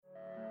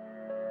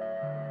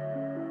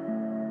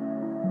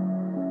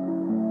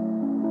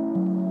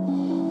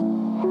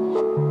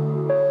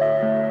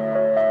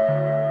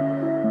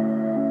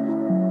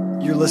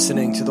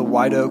listening to the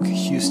White Oak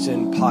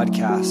Houston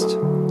podcast,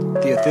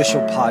 the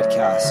official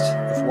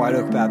podcast of White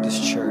Oak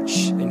Baptist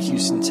Church in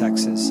Houston,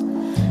 Texas.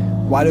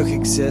 White Oak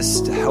exists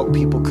to help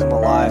people come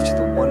alive to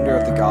the wonder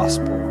of the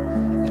gospel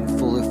and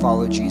fully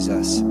follow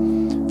Jesus.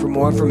 For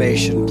more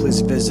information,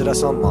 please visit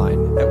us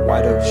online at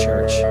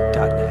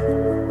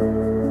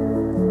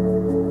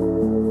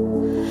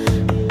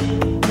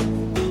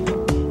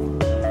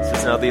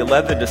whiteoakchurch.net. Now the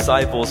 11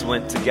 disciples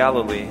went to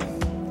Galilee,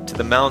 to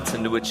the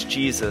mountain to which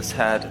Jesus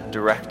had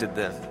directed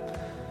them.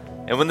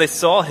 And when they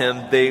saw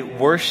him, they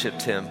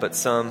worshipped him, but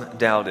some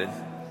doubted.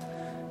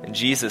 And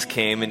Jesus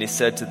came and he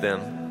said to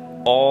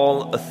them,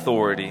 "All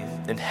authority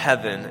in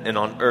heaven and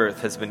on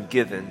earth has been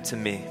given to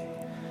me.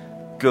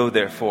 Go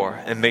therefore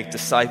and make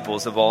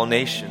disciples of all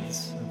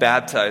nations,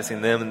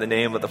 baptizing them in the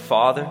name of the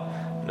Father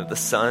and of the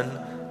Son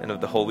and of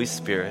the Holy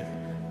Spirit,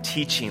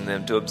 teaching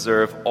them to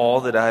observe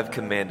all that I have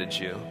commanded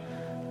you.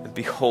 And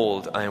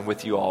behold, I am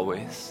with you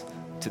always,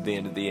 to the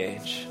end of the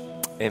age."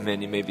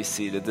 Amen. You may be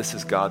seated. This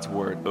is God's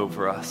word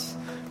over us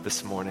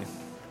this morning.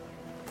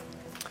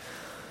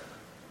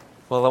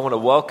 Well, I want to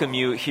welcome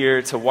you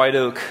here to White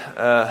Oak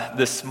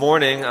this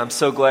morning. I'm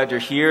so glad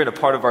you're here and a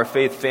part of our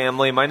faith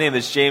family. My name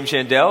is James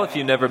Jandell. If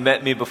you've never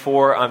met me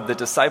before, I'm the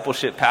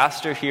discipleship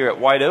pastor here at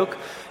White Oak.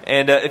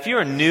 And if you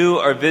are new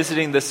or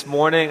visiting this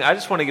morning, I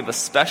just want to give a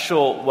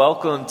special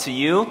welcome to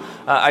you.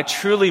 I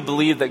truly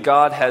believe that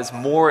God has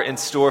more in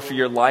store for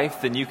your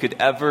life than you could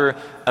ever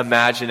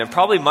imagine. And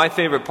probably my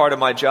favorite part of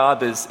my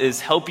job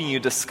is helping you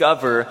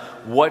discover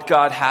what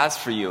God has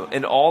for you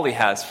and all he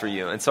has for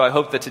you. And so I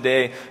hope that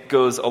today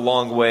goes a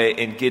long way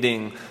in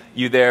getting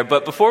you there.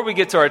 But before we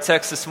get to our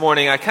text this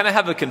morning, I kind of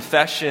have a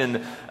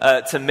confession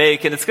to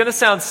make, and it's going to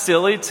sound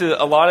silly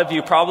to a lot of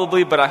you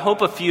probably, but I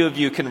hope a few of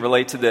you can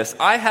relate to this.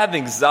 I have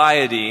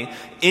anxiety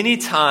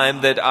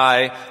anytime that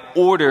I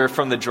order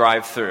from the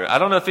drive-thru. I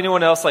don't know if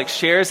anyone else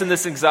shares in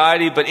this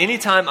anxiety, but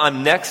anytime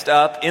I'm next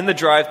up in the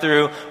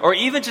drive-thru or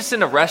even just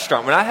in a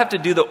restaurant, when I have to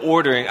do the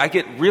ordering, I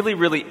get really,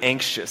 really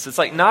anxious. It's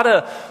not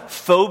a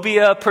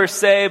phobia per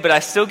se, but I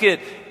still get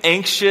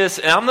anxious.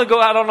 And I'm going to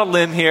go out on a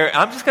limb here.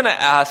 I'm just going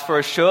to ask for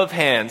a show of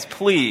hands,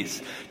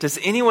 please. Does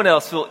anyone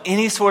else feel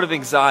any sort of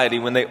anxiety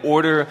when they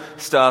order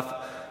stuff?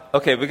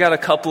 Okay, we got a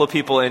couple of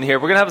people in here.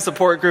 We're going to have a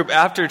support group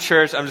after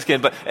church. I'm just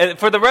kidding. But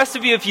for the rest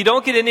of you, if you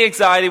don't get any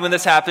anxiety when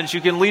this happens, you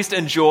can at least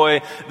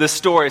enjoy the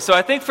story. So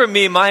I think for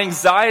me, my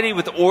anxiety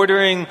with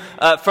ordering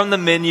from the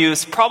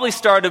menus probably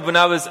started when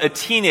I was a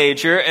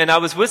teenager and I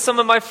was with some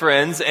of my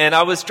friends and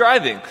I was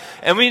driving.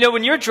 And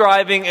when you're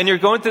driving and you're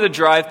going through the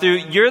drive-thru,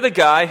 you're the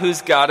guy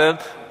who's got to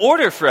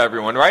order for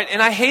everyone, right?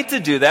 And I hate to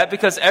do that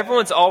because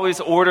everyone's always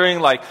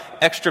ordering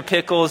extra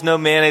pickles, no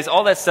mayonnaise,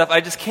 all that stuff.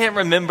 I just can't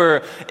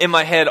remember in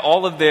my head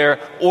all of their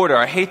order.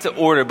 I hate to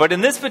order. But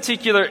in this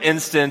particular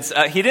instance,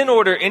 he didn't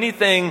order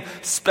anything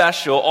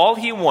special. All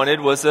he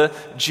wanted was a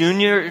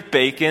junior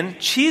bacon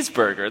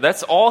cheeseburger.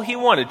 That's all he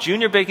wanted,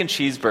 junior bacon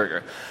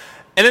cheeseburger.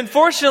 And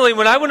unfortunately,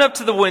 when I went up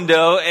to the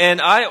window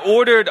and I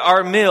ordered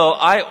our meal,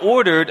 I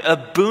ordered a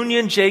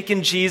Bunyan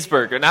Jakin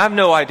cheeseburger. And I have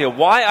no idea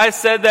why I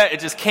said that. It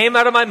just came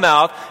out of my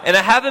mouth, and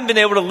I haven't been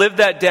able to live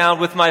that down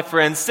with my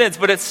friends since.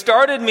 But it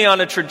started me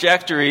on a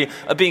trajectory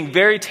of being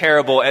very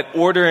terrible at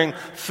ordering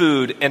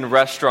food in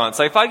restaurants.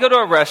 If I go to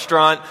a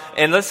restaurant,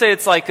 and let's say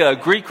it's a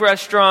Greek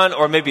restaurant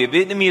or maybe a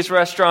Vietnamese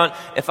restaurant,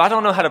 if I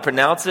don't know how to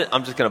pronounce it,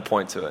 I'm just going to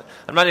point to it.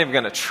 I'm not even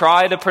going to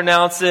try to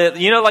pronounce it.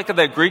 At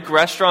the Greek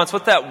restaurants,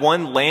 what's that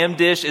one lamb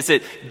dish? Is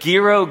it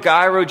gyro,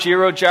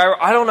 gyro?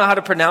 I don't know how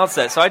to pronounce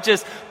that, so I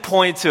just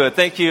point to it.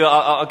 Thank you.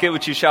 I'll get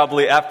with you,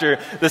 Shabali, after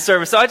the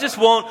service. So I just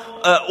won't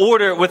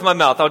order with my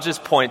mouth. I'll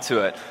just point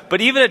to it. But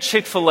even at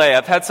Chick-fil-A,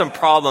 I've had some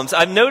problems.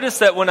 I've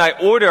noticed that when I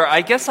order,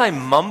 I guess I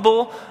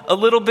mumble a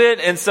little bit,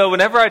 and so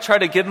whenever I try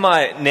to give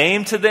my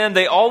name to them,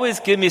 they always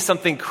give me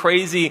something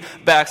crazy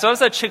back. So I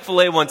was at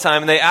Chick-fil-A one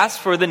time, and they asked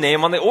for the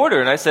name on the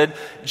order, and I said,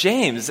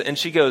 James, and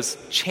she goes,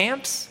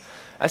 Champs?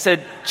 I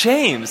said,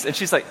 James, and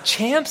she's like,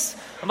 Champs?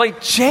 I'm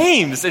like,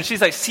 James. And she's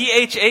like,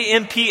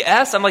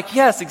 Champs? I'm like,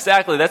 yes,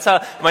 exactly. That's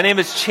how, my name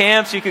is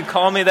Champs. You can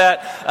call me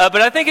that.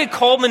 But I think it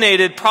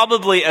culminated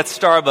probably at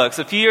Starbucks.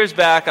 A few years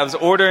back, I was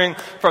ordering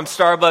from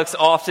Starbucks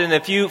often.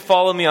 If you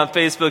follow me on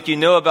Facebook, you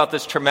know about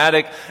this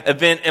traumatic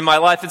event in my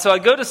life. And so I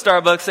go to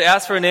Starbucks, they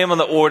ask for a name on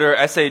the order.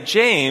 I say,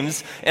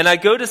 James. And I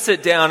go to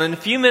sit down. And a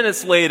few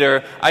minutes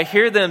later, I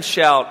hear them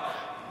shout,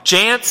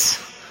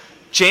 Jance?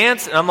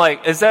 And I'm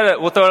like,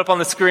 we'll throw it up on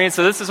the screen.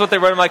 So this is what they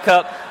wrote in my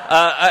cup.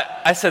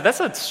 I said, that's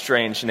a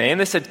strange name.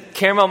 They said,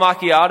 caramel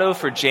macchiato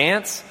for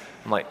Jance.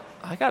 I'm like,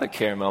 I got a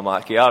caramel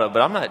macchiato,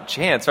 but I'm not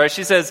Jance, right?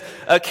 She says,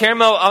 a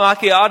caramel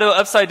macchiato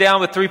upside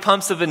down with 3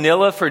 pumps of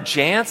vanilla for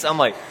Jance. I'm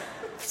like,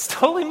 it's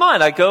totally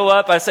mine. I go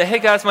up, I say, hey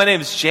guys, my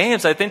name is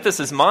James. I think this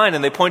is mine.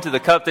 And they point to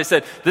the cup. They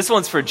said, this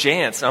one's for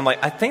Jance. And I'm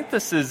like, I think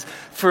this is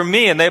for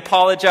me. And they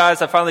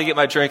apologize. I finally get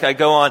my drink. I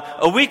go on.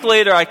 A week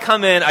later, I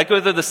come in. I go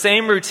through the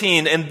same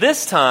routine. And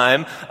this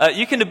time,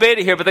 you can debate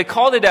it here, but they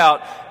called it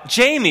out.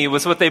 Jamie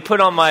was what they put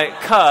on my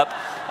cup.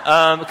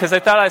 because I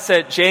thought I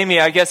said Jamie,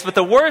 I guess. But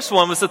the worst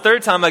one was the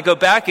third time I go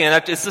back in.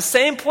 It's the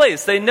same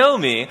place. They know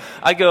me.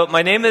 I go,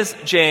 my name is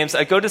James.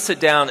 I go to sit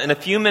down, and a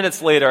few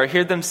minutes later, I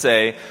hear them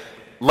say,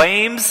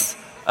 Lames.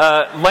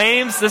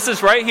 Lames, this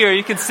is right here.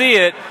 You can see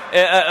it.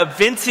 A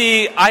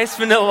venti iced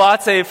vanilla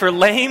latte for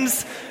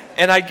Lames.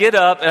 And I get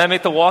up, and I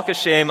make the walk of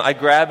shame. I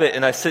grab it,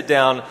 and I sit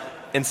down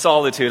in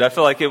solitude. I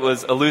feel like it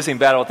was a losing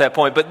battle at that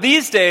point. But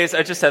these days,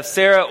 I just have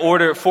Sarah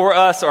order for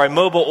us, or I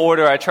mobile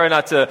order. I try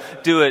not to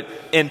do it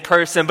in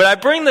person. But I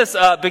bring this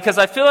up because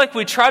I feel like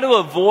we try to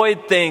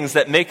avoid things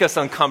that make us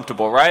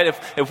uncomfortable, right?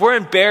 If we're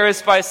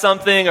embarrassed by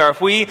something, or if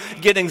we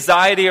get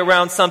anxiety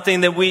around something,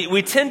 then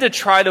we tend to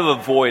try to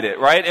avoid it,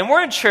 right? And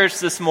we're in church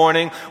this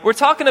morning. We're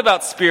talking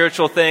about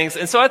spiritual things.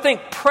 And so I think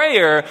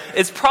prayer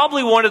is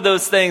probably one of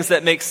those things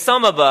that makes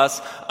some of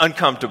us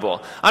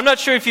uncomfortable. I'm not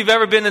sure if you've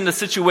ever been in a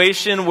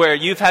situation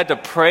where you've had to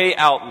pray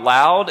out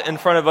loud in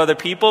front of other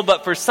people,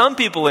 but for some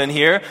people in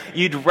here,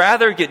 you'd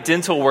rather get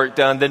dental work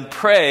done than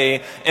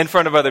pray in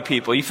front of other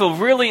people. You feel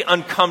really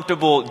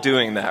uncomfortable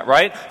doing that,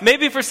 right?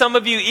 Maybe for some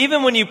of you,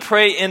 even when you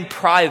pray in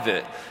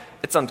private,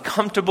 it's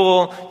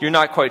uncomfortable. You're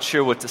not quite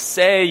sure what to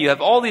say. You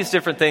have all these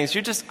different things.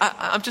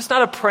 I'm just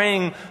not a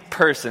praying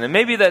person. And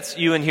maybe that's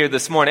you in here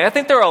this morning. I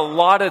think there are a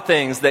lot of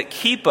things that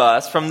keep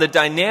us from the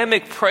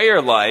dynamic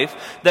prayer life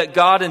that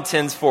God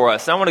intends for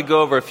us. And I want to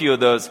go over a few of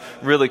those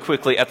really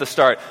quickly at the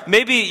start.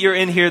 Maybe you're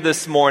in here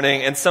this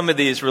morning and some of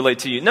these relate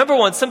to you. Number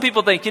one, some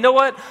people think, you know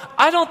what?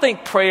 I don't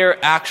think prayer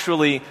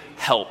actually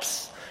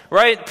helps.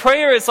 Right?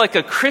 Prayer is like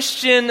a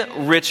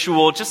Christian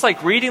ritual, just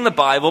like reading the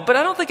Bible, but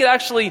I don't think it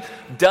actually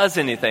does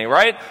anything,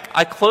 right?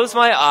 I close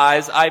my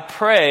eyes, I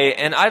pray,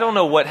 and I don't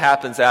know what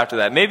happens after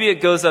that. Maybe it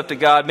goes up to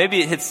God,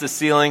 maybe it hits the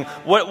ceiling,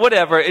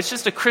 whatever. It's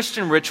just a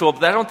Christian ritual,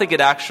 but I don't think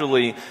it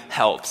actually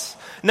helps.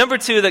 Number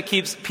two that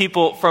keeps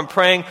people from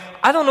praying,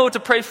 I don't know what to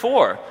pray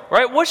for,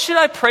 right? What should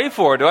I pray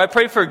for? Do I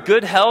pray for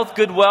good health,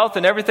 good wealth,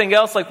 and everything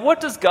else? Like, what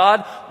does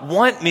God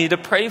want me to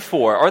pray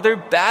for? Are there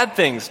bad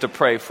things to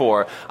pray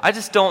for? I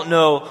just don't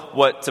know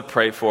what to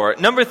pray for.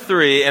 Number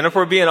three, and if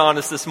we're being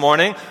honest this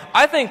morning,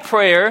 I think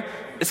prayer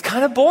is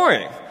kind of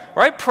boring.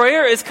 Right?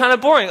 Prayer is kind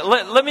of boring.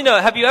 Let me know,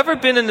 have you ever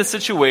been in a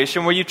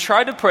situation where you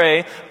try to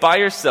pray by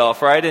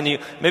yourself, right? And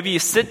maybe you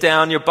sit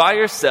down, you're by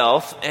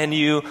yourself, and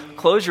you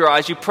close your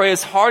eyes, you pray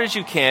as hard as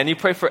you can, you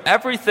pray for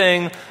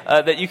everything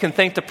that you can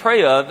think to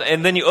pray of,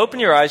 and then you open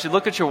your eyes, you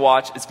look at your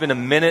watch, it's been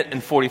 1 minute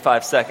and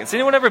 45 seconds.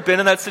 Anyone ever been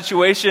in that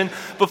situation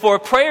before?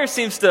 Prayer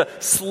seems to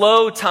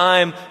slow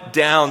time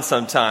down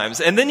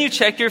sometimes. And then you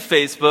check your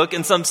Facebook,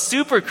 and some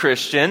super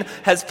Christian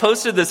has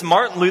posted this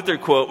Martin Luther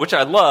quote, which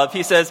I love.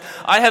 He says,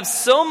 I have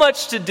so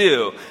much to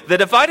do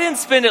that if I didn't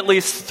spend at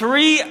least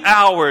 3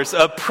 hours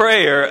of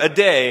prayer a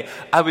day,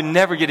 I would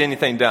never get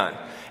anything done.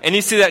 And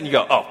you see that and you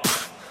go,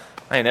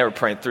 I ain't never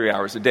praying 3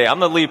 hours a day. I'm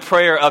going to leave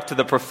prayer up to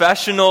the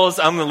professionals.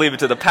 I'm going to leave it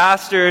to the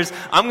pastors.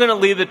 I'm going to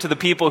leave it to the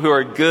people who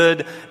are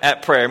good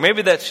at prayer.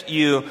 Maybe that's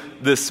you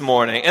this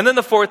morning. And then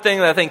the fourth thing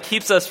that I think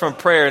keeps us from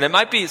prayer, and it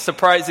might be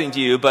surprising to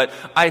you, but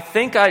I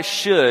think I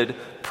should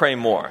pray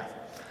more.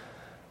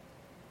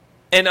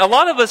 And a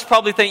lot of us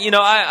probably think,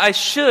 I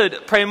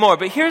should pray more.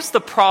 But here's the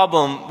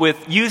problem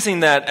with using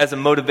that as a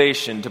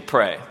motivation to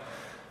pray.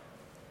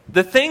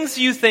 The things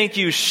you think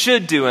you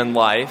should do in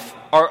life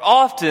are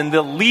often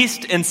the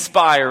least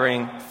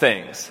inspiring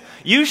things.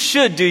 You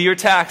should do your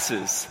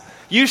taxes.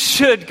 You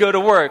should go to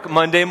work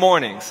Monday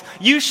mornings.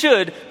 You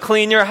should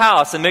clean your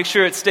house and make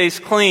sure it stays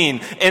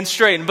clean and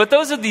straightened. But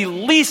those are the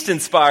least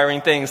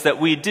inspiring things that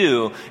we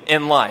do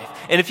in life.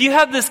 And if you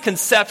have this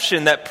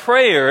conception that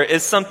prayer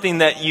is something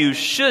that you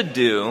should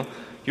do,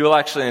 you will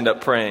actually end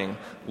up praying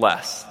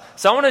less.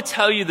 So I want to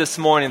tell you this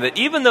morning that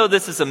even though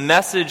this is a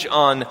message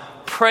on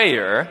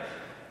prayer,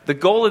 the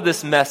goal of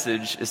this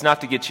message is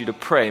not to get you to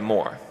pray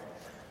more.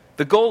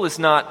 The goal is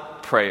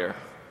not prayer.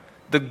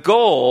 The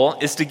goal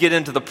is to get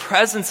into the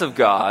presence of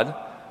God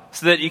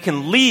so that you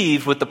can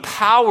leave with the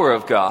power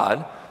of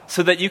God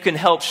so that you can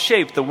help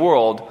shape the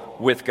world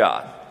with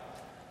God.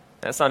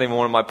 That's not even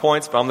one of my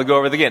points, but I'm going to go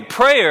over it again.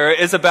 Prayer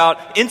is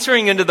about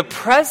entering into the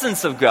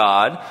presence of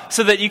God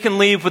so that you can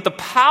leave with the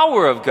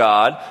power of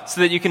God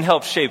so that you can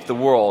help shape the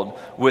world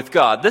with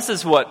God. This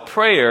is what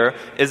prayer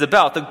is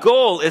about. The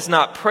goal is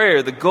not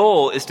prayer. The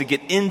goal is to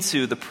get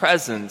into the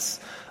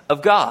presence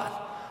of God.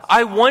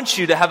 I want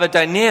you to have a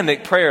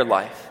dynamic prayer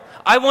life.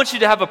 I want you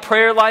to have a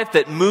prayer life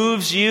that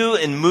moves you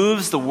and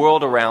moves the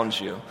world around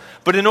you.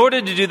 But in order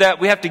to do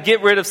that, we have to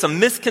get rid of some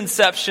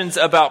misconceptions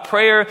about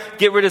prayer,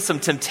 get rid of some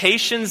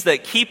temptations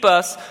that keep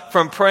us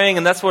from praying,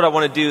 and that's what I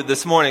want to do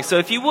this morning. So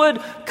if you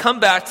would, come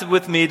back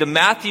with me to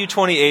Matthew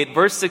 28,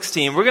 verse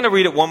 16. We're going to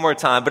read it one more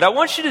time, but I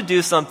want you to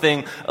do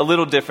something a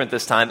little different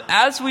this time.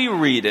 As we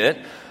read it,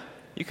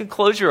 you can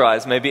close your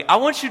eyes maybe. I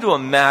want you to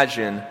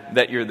imagine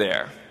that you're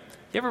there.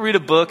 You ever read a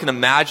book and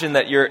imagine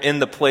that you're in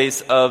the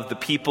place of the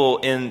people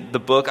in the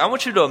book? I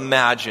want you to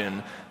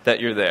imagine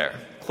that you're there.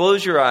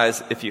 Close your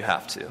eyes if you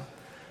have to.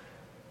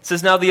 It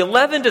says, now the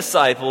 11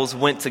 disciples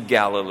went to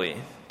Galilee,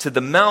 to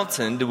the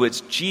mountain to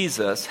which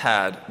Jesus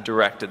had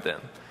directed them.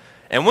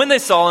 And when they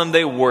saw him,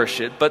 they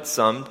worshipped, but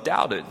some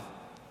doubted.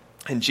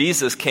 And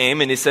Jesus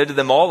came and he said to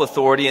them, all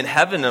authority in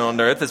heaven and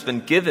on earth has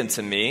been given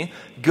to me.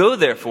 Go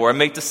therefore and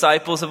make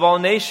disciples of all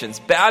nations,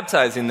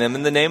 baptizing them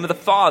in the name of the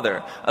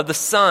Father, of the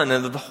Son,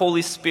 and of the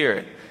Holy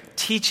Spirit,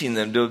 teaching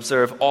them to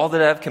observe all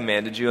that I have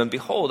commanded you. And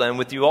behold, I am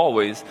with you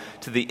always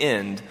to the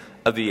end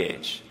of the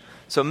age.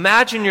 So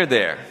imagine you're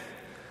there.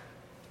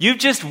 You've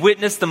just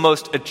witnessed the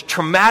most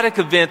traumatic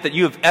event that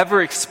you have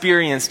ever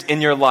experienced in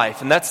your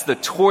life, and that's the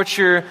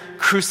torture,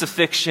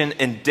 crucifixion,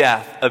 and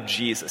death of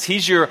Jesus.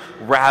 He's your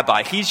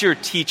rabbi. He's your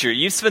teacher.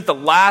 You've spent the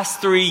last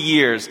 3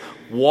 years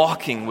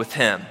walking with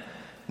him.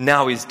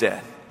 Now he's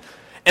dead.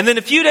 And then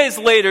a few days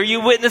later,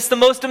 you witness the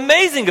most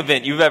amazing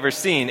event you've ever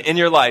seen in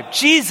your life.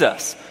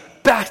 Jesus,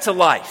 back to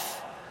life.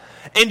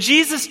 And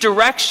Jesus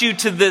directs you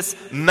to this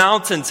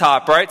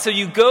mountaintop, right? So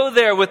you go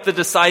there with the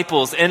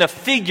disciples and a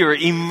figure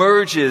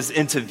emerges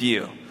into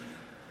view.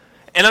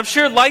 And I'm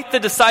sure like the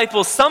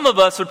disciples, some of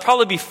us would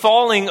probably be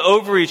falling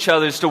over each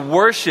other to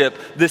worship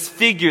this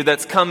figure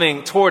that's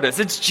coming toward us.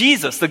 It's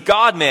Jesus, the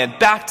God-man,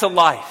 back to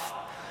life.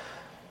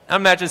 I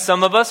imagine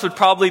some of us would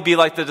probably be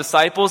like the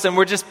disciples and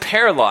we're just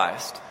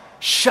paralyzed,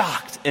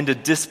 shocked into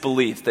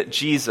disbelief that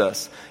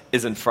Jesus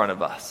is in front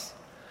of us.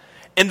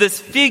 And this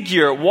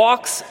figure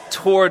walks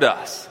toward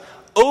us,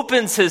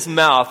 opens his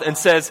mouth and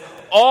says,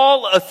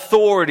 all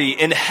authority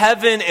in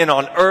heaven and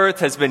on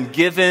earth has been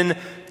given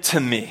to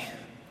me.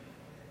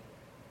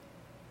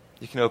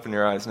 You can open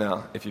your eyes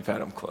now if you've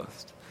had them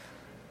closed.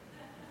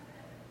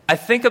 I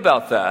think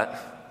about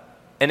that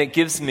and it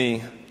gives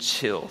me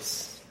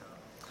chills.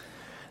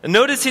 And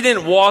notice he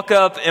didn't walk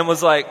up and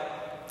was like,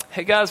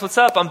 hey guys, what's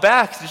up? I'm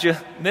back. Did you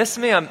miss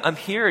me? I'm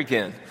here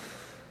again.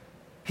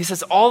 He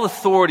says, all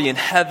authority in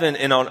heaven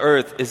and on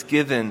earth is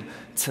given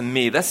to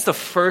me. That's the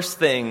first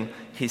thing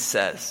he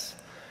says.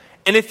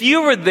 And if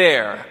you were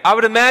there, I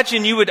would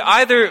imagine you would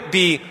either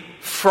be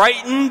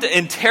frightened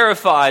and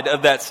terrified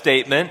of that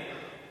statement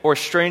or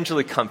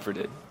strangely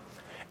comforted.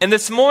 And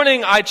this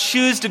morning, I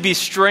choose to be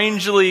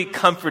strangely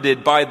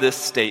comforted by this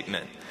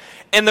statement.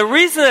 And the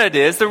reason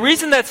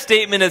that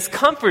statement is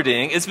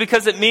comforting is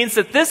because it means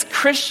that this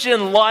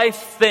Christian life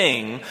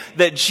thing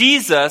that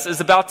Jesus is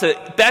about to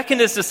beckon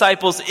his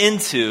disciples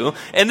into,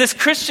 and this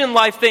Christian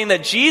life thing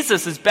that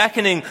Jesus is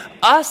beckoning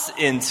us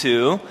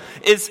into,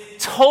 is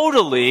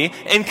totally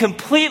and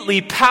completely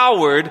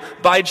powered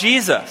by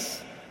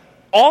Jesus.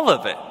 All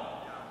of it.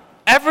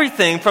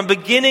 Everything from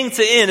beginning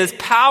to end is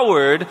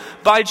powered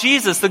by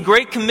Jesus. The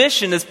Great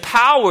Commission is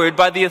powered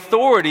by the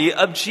authority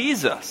of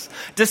Jesus.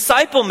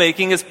 Disciple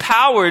making is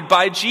powered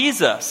by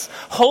Jesus.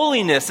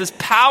 Holiness is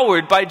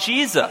powered by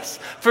Jesus.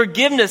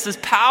 Forgiveness is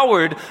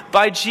powered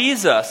by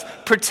Jesus.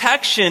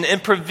 Protection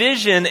and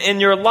provision in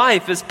your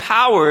life is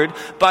powered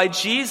by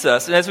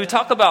Jesus. And as we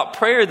talk about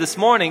prayer this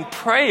morning,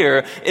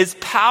 prayer is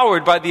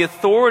powered by the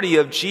authority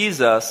of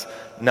Jesus,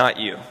 not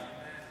you.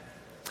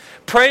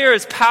 Prayer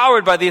is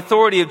powered by the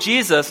authority of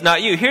Jesus,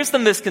 not you. Here's the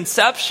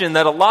misconception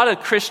that a lot of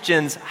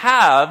Christians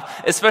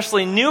have,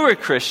 especially newer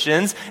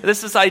Christians.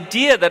 This is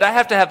idea that I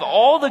have to have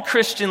all the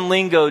Christian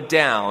lingo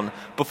down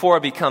before I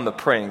become a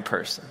praying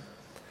person.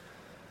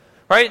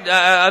 Right?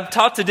 I've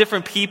talked to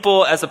different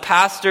people as a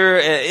pastor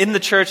in the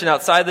church and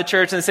outside the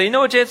church, and they say, you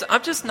know what, James,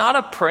 I'm just not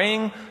a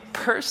praying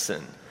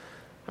person.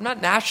 I'm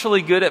not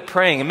naturally good at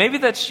praying. And maybe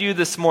that's you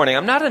this morning.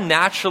 I'm not a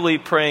naturally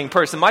praying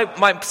person.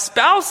 My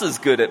spouse is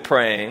good at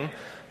praying,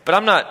 but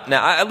I'm not.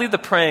 Now, I leave the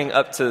praying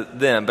up to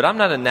them, but I'm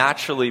not a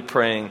naturally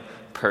praying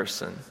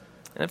person.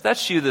 And if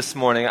that's you this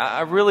morning,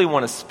 I really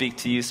want to speak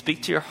to you,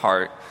 speak to your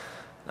heart.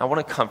 I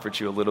want to comfort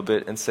you a little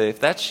bit and say, if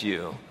that's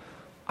you,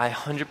 I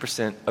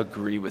 100%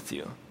 agree with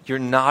you. You're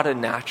not a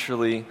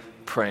naturally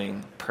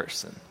praying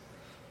person.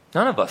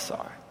 None of us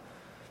are.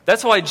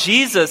 That's why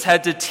Jesus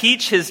had to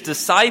teach his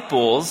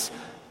disciples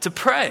to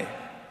pray.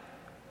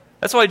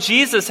 That's why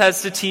Jesus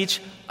has to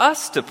teach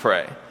us to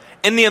pray.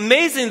 And the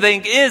amazing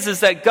thing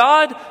is that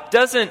God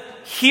doesn't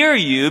hear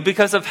you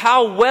because of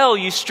how well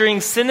you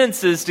string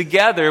sentences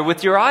together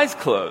with your eyes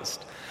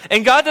closed.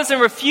 And God doesn't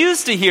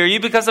refuse to hear you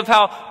because of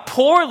how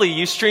poorly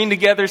you string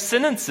together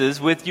sentences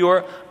with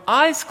your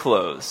eyes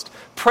closed.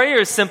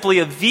 Prayer is simply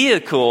a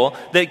vehicle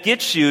that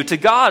gets you to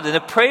God. And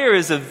if prayer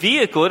is a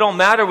vehicle, it don't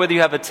matter whether you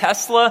have a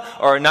Tesla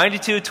or a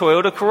 92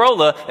 Toyota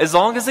Corolla, as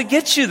long as it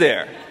gets you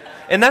there.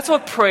 And that's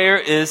what prayer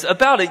is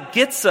about. It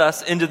gets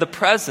us into the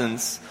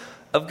presence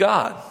of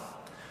God.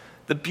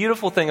 The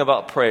beautiful thing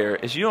about prayer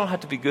is you don't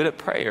have to be good at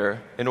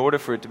prayer in order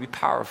for it to be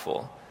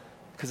powerful,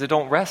 because it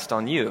don't rest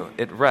on you.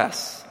 It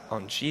rests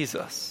on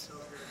Jesus.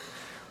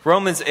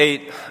 Romans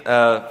 8,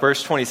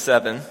 verse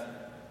 27.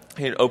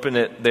 You can open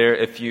it there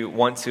if you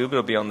want to, but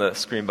it'll be on the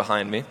screen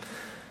behind me.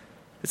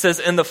 It says,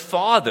 and the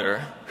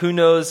Father, who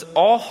knows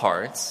all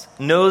hearts,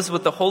 knows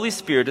what the Holy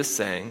Spirit is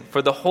saying,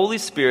 for the Holy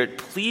Spirit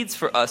pleads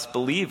for us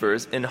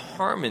believers in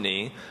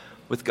harmony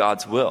with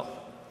God's will.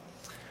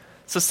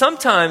 So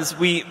sometimes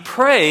we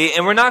pray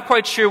and we're not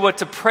quite sure what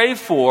to pray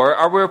for,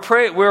 or we're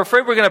afraid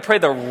we're going to pray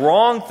the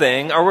wrong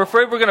thing, or we're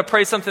afraid we're going to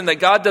pray something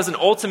that God doesn't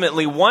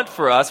ultimately want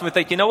for us. And we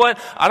think, you know what?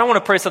 I don't want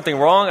to pray something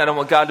wrong. I don't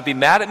want God to be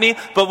mad at me.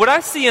 But what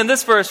I see in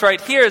this verse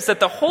right here is that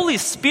the Holy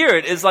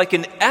Spirit is like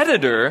an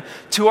editor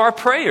to our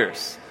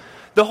prayers.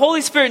 The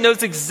Holy Spirit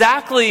knows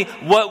exactly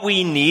what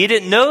we need.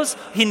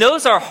 He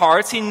knows our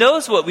hearts. He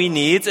knows what we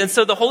need. And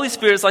so the Holy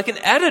Spirit is like an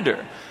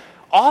editor.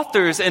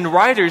 Authors and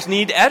writers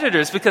need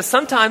editors because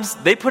sometimes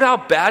they put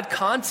out bad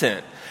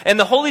content. And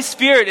the Holy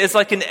Spirit is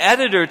like an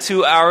editor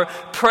to our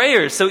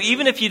prayers. So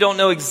even if you don't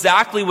know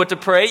exactly what to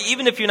pray,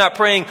 even if you're not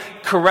praying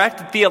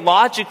correct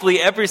theologically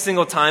every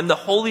single time, the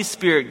Holy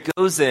Spirit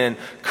goes in,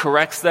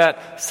 corrects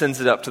that, sends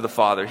it up to the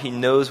Father. He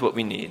knows what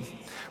we need.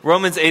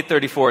 Romans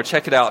 8:34,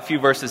 check it out, a few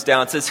verses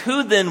down. It says,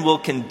 "Who then will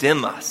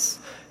condemn us?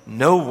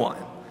 No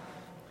one."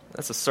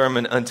 That's a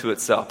sermon unto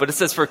itself. But it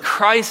says, "For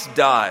Christ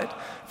died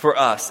for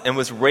us and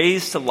was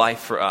raised to life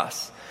for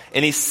us.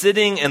 And he's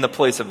sitting in the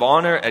place of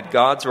honor at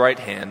God's right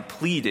hand,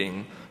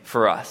 pleading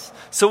for us."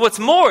 So what's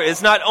more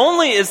is not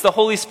only is the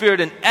Holy Spirit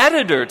an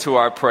editor to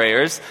our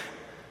prayers,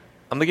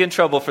 I'm going to get in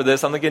trouble for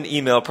this. I'm going to get an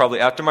email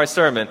probably after my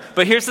sermon.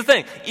 But here's the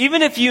thing.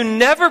 Even if you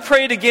never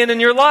prayed again in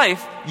your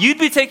life, you'd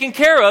be taken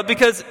care of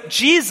because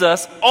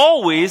Jesus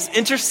always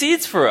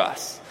intercedes for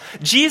us.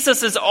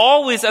 Jesus is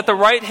always at the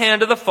right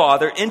hand of the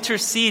Father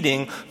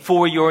interceding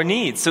for your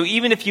needs. So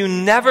even if you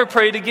never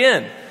prayed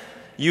again,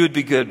 you would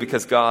be good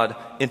because God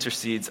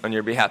intercedes on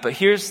your behalf. But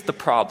here's the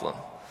problem.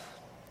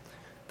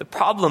 The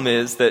problem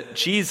is that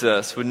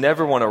Jesus would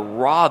never want to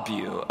rob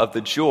you of the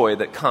joy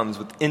that comes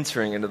with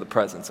entering into the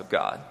presence of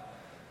God.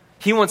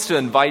 He wants to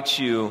invite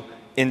you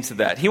into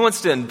that. He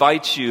wants to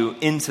invite you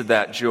into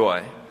that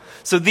joy.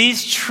 So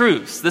these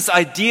truths, this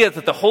idea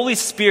that the Holy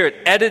Spirit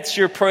edits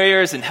your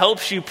prayers and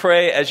helps you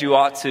pray as you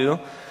ought to,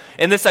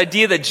 and this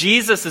idea that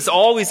Jesus is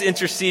always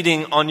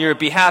interceding on your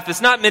behalf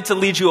is not meant to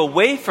lead you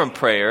away from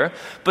prayer,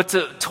 but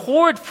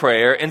toward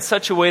prayer in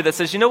such a way that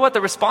says, you know what,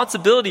 the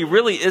responsibility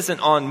really isn't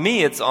on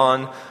me, it's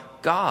on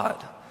God.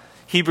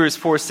 Hebrews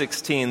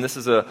 4:16, this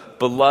is a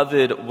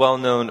beloved,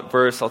 well-known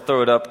verse. I'll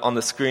throw it up on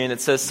the screen.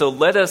 It says, "So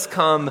let us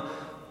come,"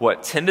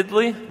 what,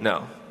 timidly?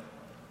 No,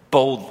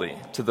 boldly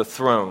to the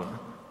throne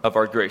of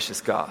our gracious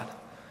God.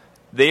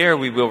 There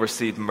we will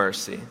receive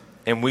mercy,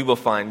 and we will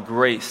find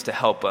grace to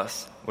help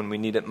us when we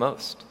need it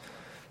most.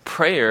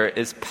 Prayer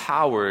is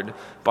powered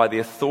by the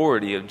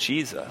authority of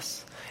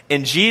Jesus.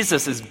 And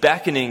Jesus is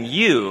beckoning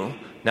you,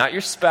 not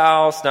your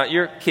spouse, not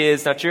your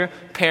kids, not your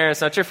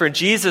parents, not your friend.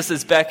 Jesus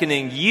is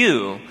beckoning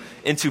you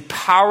into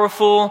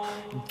powerful,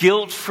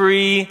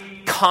 guilt-free,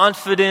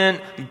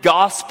 confident,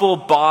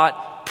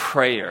 gospel-bought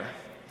prayer.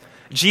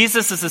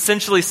 Jesus is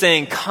essentially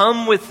saying,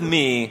 come with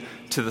me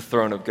to the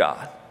throne of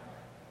God.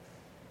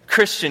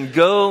 Christian,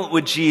 go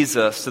with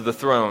Jesus to the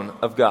throne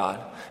of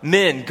God.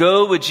 Men,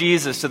 go with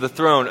Jesus to the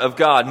throne of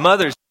God.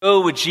 Mothers,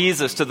 go with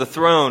Jesus to the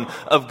throne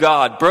of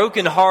God.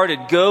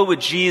 Brokenhearted, go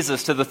with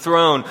Jesus to the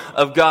throne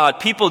of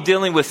God. People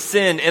dealing with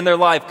sin in their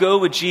life, go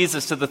with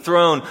Jesus to the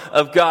throne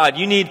of God.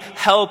 You need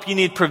help, you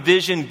need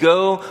provision,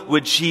 go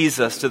with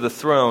Jesus to the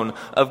throne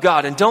of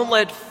God. And don't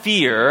let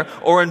fear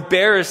or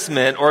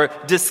embarrassment or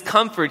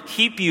discomfort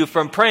keep you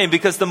from praying,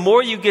 because the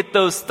more you get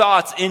those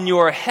thoughts in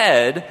your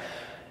head,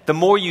 the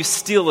more you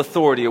steal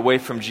authority away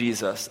from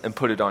Jesus and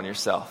put it on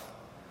yourself.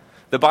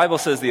 The Bible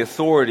says the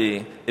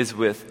authority is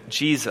with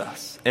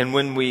Jesus. And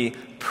when we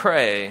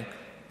pray,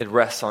 it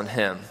rests on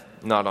him,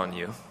 not on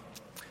you.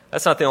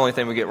 That's not the only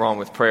thing we get wrong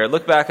with prayer.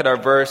 Look back at our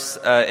verse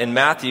in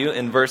Matthew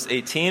in verse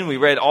 18. We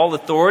read, all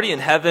authority in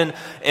heaven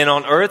and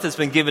on earth has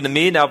been given to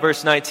me. Now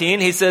verse 19,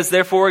 he says,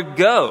 therefore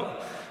go,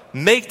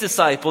 make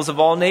disciples of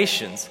all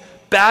nations.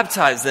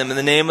 Baptize them in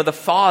the name of the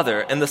Father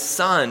and the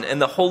Son and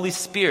the Holy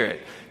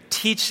Spirit.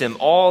 Teach them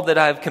all that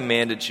I have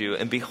commanded you.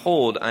 And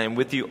behold, I am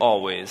with you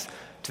always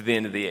to the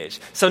end of the age.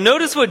 So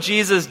notice what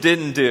Jesus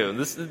didn't do.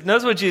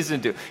 Notice what Jesus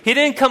didn't do. He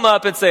didn't come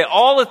up and say,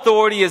 all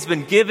authority has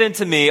been given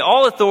to me.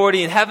 All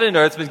authority in heaven and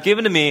earth has been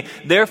given to me.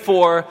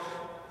 Therefore,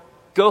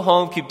 go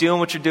home, keep doing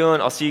what you're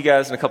doing. I'll see you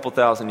guys in a couple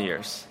thousand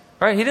years.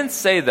 Right? He didn't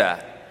say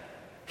that.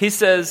 He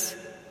says,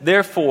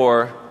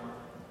 therefore,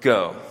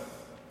 go.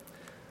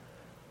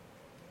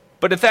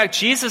 But in fact,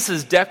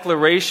 Jesus'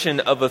 declaration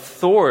of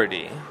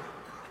authority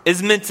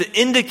is meant to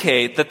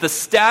indicate that the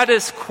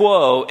status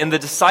quo in the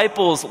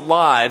disciples'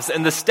 lives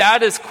and the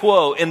status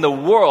quo in the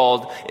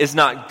world is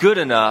not good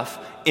enough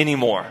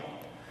anymore.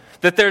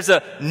 That there's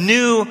a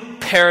new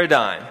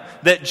paradigm,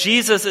 that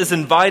Jesus is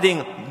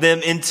inviting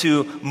them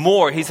into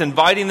more. He's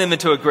inviting them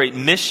into a great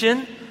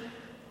mission,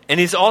 and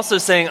he's also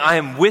saying, I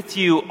am with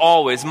you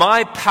always.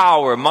 My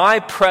power, my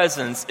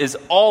presence is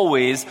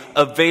always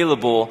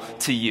available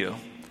to you.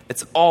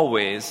 It's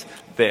always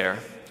there.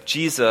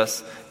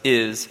 Jesus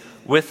is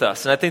with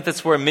us. And I think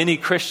that's where many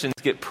Christians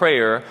get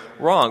prayer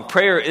wrong.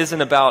 Prayer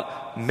isn't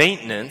about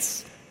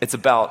maintenance, it's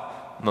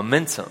about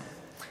momentum.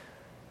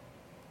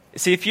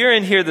 See, if you're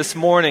in here this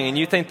morning and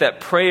you think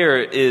that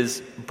prayer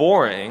is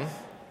boring,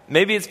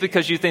 maybe it's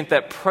because you think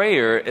that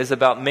prayer is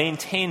about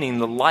maintaining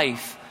the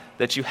life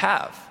that you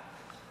have.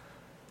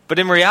 But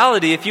in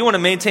reality, if you want to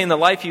maintain the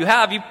life you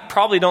have, you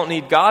probably don't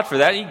need God for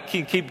that. You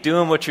can keep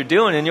doing what you're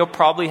doing, and you'll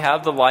probably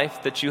have the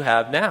life that you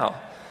have now.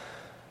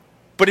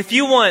 But if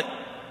you want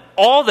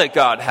all that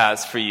God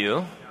has for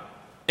you,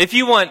 if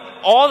you want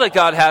all that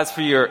God has for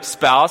your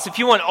spouse, if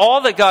you want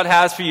all that God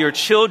has for your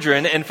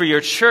children and for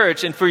your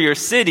church and for your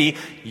city,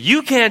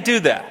 you can't do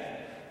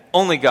that.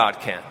 Only God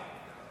can.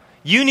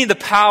 You need the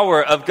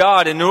power of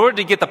God. And in order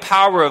to get the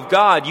power of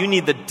God, you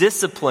need the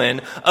discipline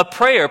of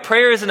prayer.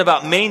 Prayer isn't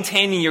about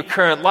maintaining your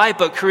current life,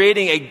 but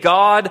creating a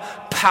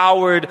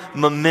God-powered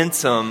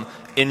momentum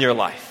in your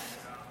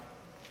life.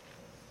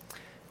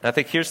 And I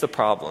think here's the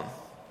problem.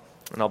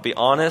 And I'll be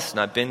honest, and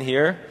I've been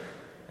here,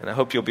 and I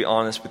hope you'll be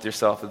honest with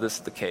yourself if this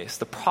is the case.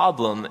 The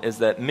problem is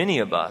that many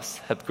of us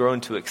have grown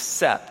to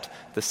accept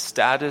the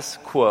status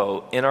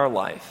quo in our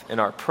life, and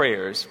our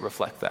prayers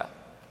reflect that.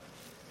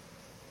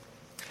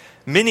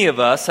 Many of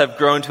us have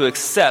grown to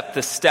accept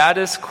the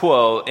status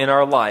quo in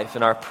our life,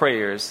 and our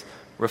prayers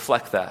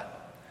reflect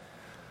that.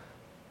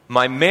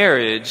 My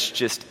marriage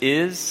just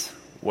is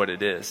what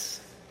it is.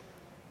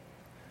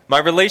 My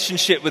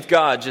relationship with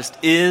God just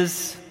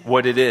is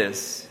what it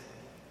is.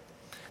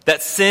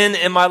 That sin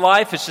in my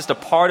life is just a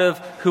part of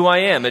who I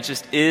am. It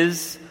just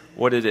is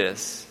what it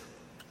is.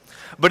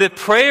 But if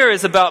prayer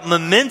is about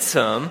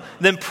momentum,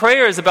 then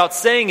prayer is about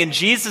saying in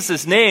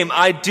Jesus' name,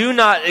 I do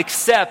not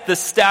accept the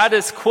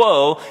status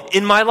quo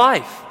in my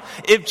life.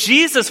 If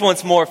Jesus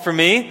wants more for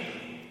me,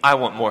 I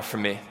want more for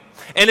me.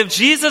 And if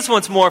Jesus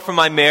wants more for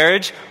my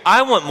marriage,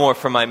 I want more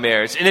for my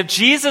marriage. And if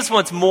Jesus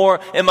wants more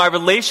in my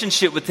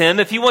relationship with Him,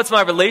 if He wants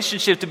my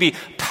relationship to be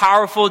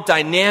powerful,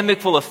 dynamic,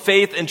 full of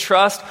faith and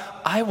trust,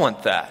 I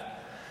want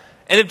that.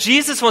 And if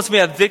Jesus wants me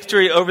to have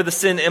victory over the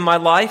sin in my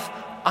life,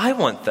 I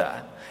want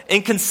that.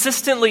 And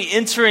consistently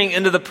entering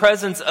into the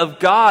presence of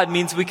God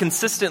means we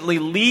consistently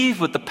leave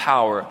with the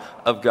power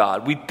of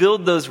God. We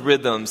build those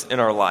rhythms in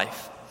our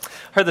life. I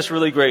heard this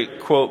really great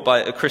quote by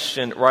a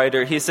Christian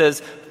writer. He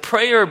says,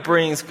 prayer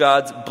brings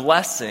God's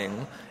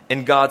blessing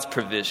and God's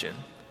provision.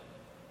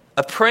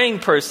 A praying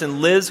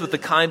person lives with the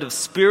kind of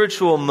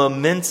spiritual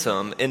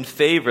momentum and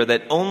favor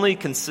that only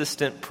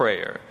consistent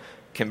prayer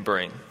can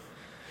bring.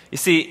 You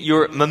see,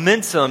 your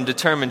momentum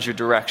determines your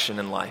direction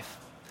in life.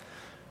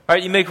 All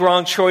right, you make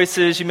wrong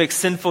choices, you make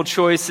sinful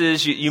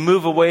choices, you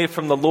move away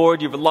from the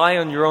Lord, you rely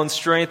on your own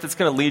strength, it's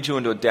going to lead you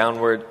into a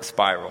downward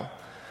spiral.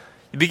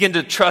 You begin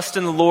to trust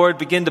in the Lord,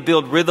 begin to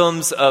build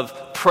rhythms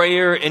of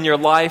prayer in your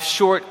life,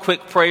 short,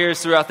 quick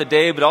prayers throughout the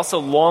day, but also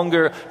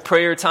longer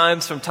prayer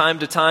times from time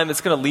to time.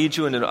 It's going to lead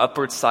you into an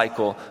upward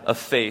cycle of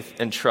faith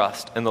and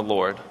trust in the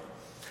Lord.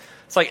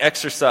 It's like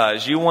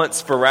exercise. You want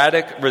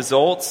sporadic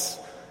results,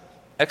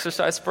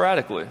 exercise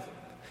sporadically.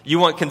 You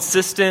want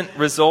consistent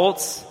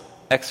results,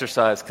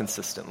 exercise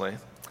consistently.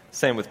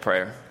 Same with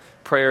prayer.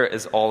 Prayer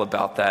is all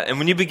about that. And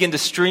when you begin to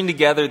string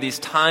together these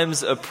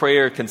times of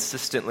prayer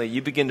consistently,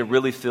 you begin to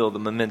really feel the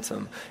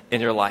momentum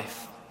in your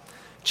life.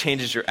 It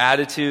changes your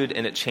attitude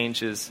and it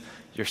changes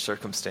your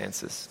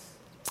circumstances.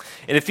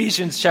 In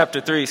Ephesians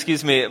chapter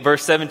 3,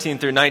 verse 17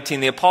 through 19,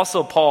 the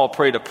Apostle Paul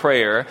prayed a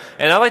prayer,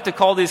 and I like to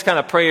call these kind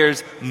of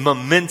prayers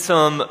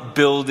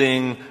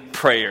momentum-building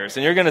prayers.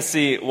 And you're going to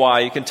see why.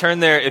 You can turn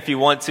there if you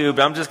want to,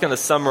 but I'm just going to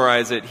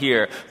summarize it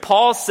here.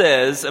 Paul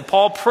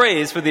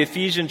prays for the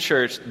Ephesian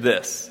church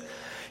this.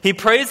 He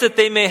prays that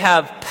they may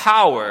have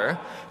power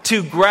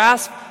to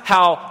grasp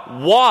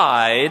how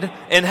wide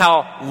and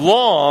how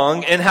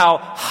long and how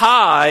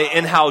high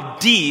and how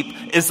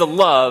deep is the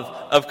love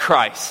of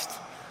Christ.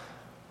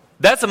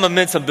 That's a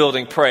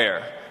momentum-building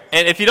prayer.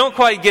 And if you don't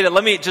quite get it,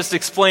 let me just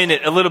explain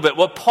it a little bit.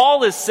 What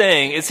Paul is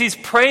saying is he's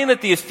praying that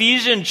the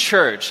Ephesian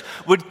church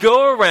would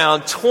go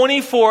around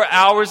 24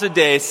 hours a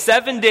day,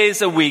 7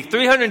 days a week,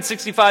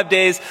 365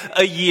 days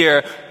a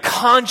year,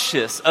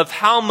 conscious of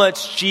how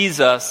much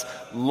Jesus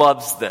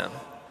loves them.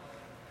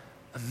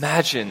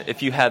 Imagine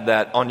if you had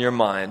that on your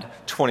mind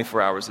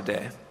 24 hours a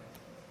day.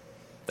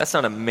 That's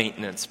not a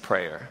maintenance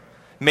prayer.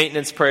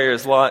 Maintenance prayer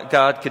is,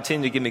 God,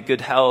 continue to give me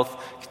good health,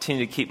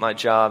 continue to keep my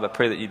job. I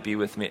pray that you'd be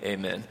with me.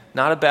 Amen.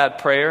 Not a bad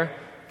prayer,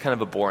 kind of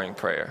a boring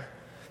prayer.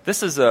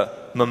 This is a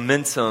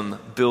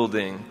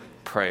momentum-building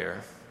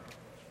prayer.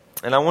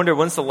 And I wonder,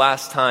 when's the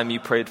last time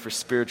you prayed for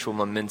spiritual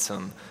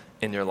momentum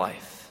in your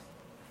life?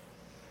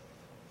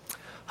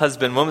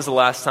 Husband, when was the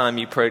last time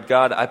you prayed,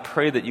 God, I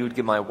pray that you would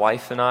give my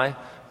wife and I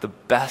the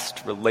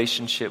best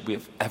relationship we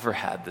have ever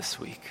had this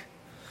week?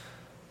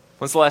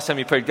 When's the last time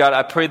you prayed, God,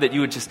 I pray that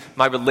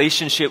my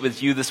relationship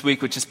with you this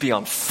week would just be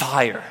on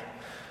fire.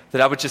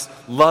 That I would just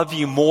love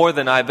you more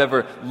than I've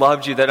ever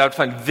loved you. That I would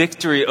find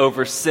victory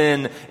over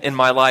sin in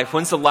my life.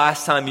 When's the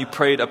last time you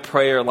prayed a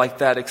prayer like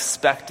that,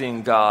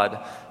 expecting God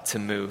to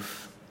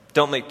move?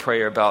 Don't make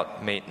prayer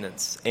about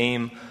maintenance.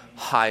 Aim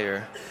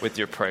higher with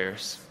your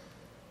prayers.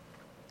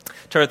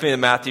 Turn with me to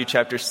Matthew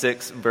chapter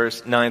 6,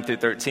 verse 9 through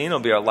 13. It'll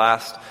be our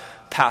last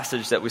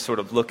passage that we sort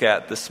of look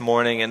at this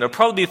morning. And it'll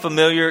probably be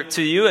familiar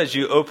to you as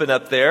you open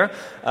up there.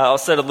 I'll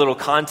set a little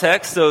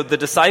context. So the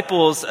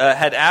disciples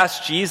had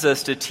asked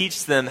Jesus to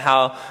teach them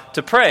how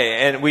to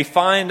pray. And we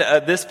find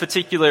this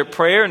particular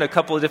prayer in a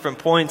couple of different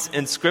points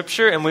in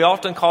Scripture, and we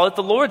often call it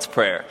the Lord's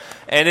Prayer.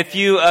 And if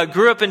you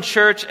grew up in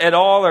church at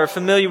all or are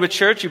familiar with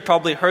church, you've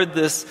probably heard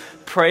this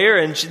prayer.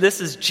 And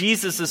this is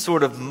Jesus'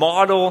 sort of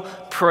model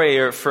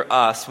prayer for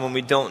us when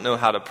we don't know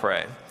how to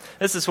pray.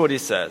 This is what he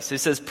says. He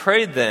says,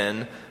 "Pray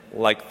then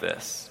like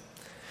this."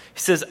 He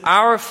says,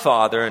 "Our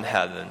Father in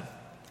heaven,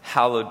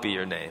 hallowed be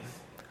your name.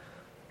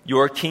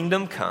 Your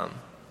kingdom come,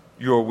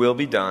 your will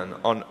be done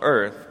on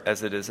earth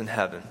as it is in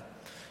heaven.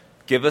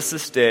 Give us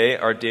this day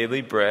our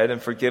daily bread,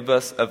 and forgive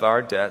us of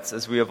our debts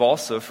as we have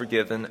also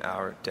forgiven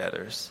our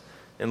debtors.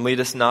 And lead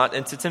us not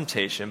into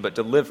temptation, but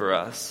deliver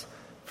us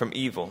from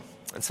evil."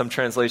 And some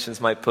translations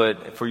might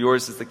put, "For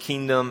yours is the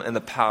kingdom and the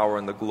power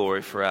and the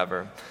glory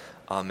forever.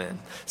 Amen."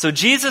 So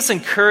Jesus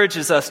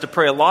encourages us to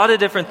pray a lot of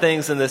different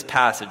things in this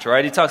passage,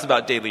 right? He talks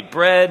about daily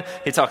bread.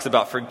 He talks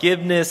about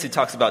forgiveness. He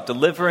talks about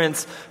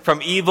deliverance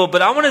from evil.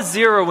 But I want to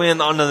zero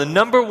in on the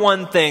number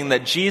one thing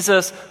that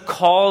Jesus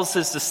calls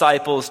his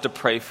disciples to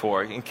pray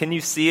for. And can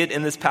you see it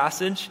in this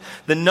passage?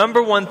 The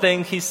number one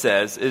thing he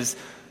says is,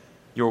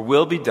 "Your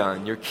will be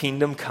done, your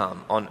kingdom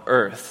come on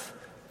earth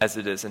as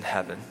it is in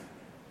heaven."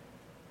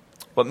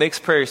 What makes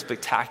prayer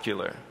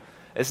spectacular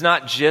is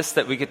not just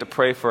that we get to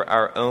pray for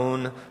our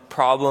own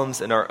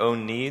problems and our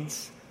own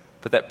needs,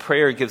 but that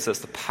prayer gives us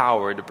the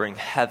power to bring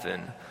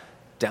heaven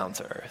down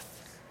to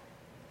earth.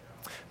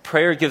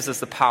 Prayer gives us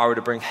the power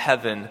to bring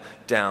heaven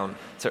down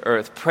to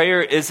earth.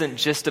 Prayer isn't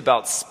just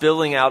about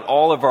spilling out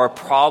all of our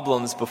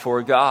problems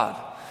before God.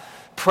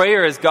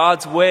 Prayer is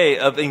God's way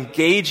of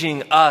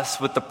engaging us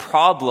with the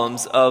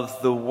problems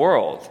of the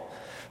world.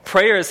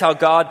 Prayer is how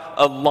God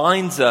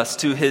aligns us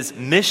to his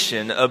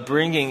mission of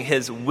bringing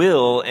his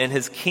will and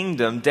his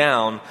kingdom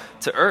down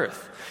to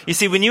earth. You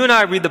see, when you and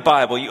I read the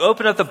Bible, you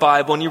open up the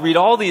Bible and you read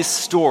all these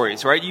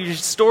stories, right? You read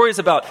stories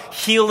about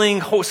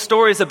healing,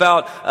 stories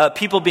about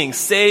people being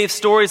saved,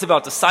 stories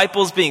about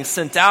disciples being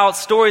sent out,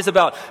 stories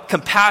about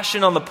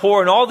compassion on the poor,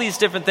 and all these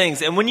different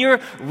things. And when you're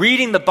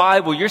reading the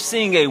Bible, you're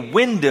seeing a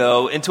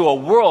window into a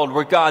world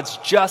where God's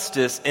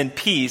justice and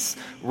peace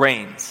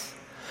reigns.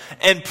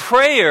 And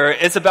prayer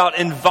is about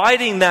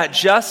inviting that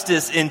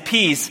justice and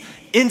peace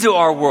into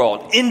our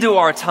world, into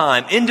our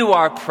time, into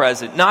our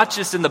present, not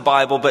just in the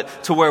Bible, but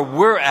to where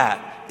we're at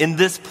in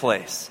this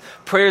place.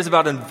 Prayer is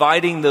about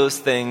inviting those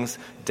things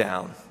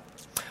down.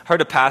 I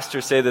heard a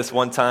pastor say this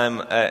one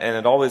time, and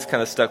it always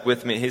kind of stuck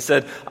with me. He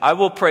said, "I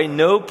will pray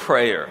no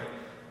prayer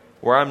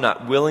where I'm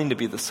not willing to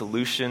be the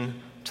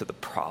solution to the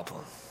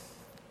problem."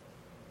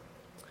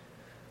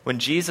 When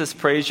Jesus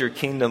prays, "Your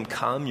kingdom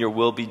come, your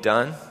will be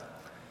done,"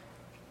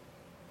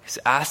 he's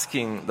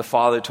asking the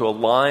Father to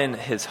align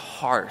his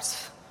heart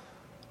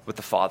with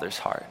the Father's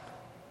heart.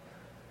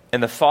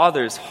 And the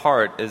Father's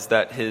heart is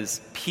that his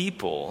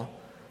people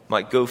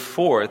might go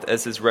forth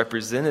as his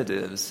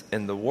representatives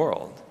in the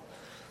world.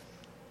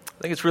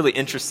 I think it's really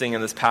interesting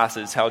in this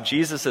passage how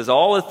Jesus says,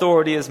 "All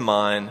authority is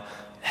mine,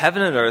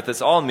 heaven and earth,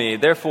 it's all me,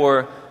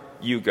 therefore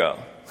you go."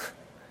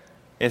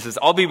 And he says,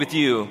 "I'll be with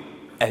you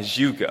as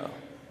you go."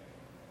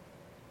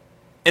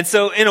 And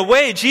so, in a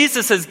way,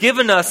 Jesus has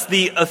given us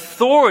the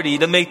authority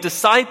to make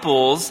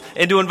disciples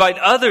and to invite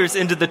others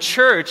into the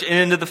church and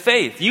into the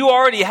faith. You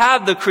already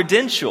have the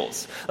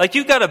credentials. Like,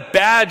 you've got a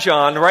badge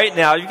on right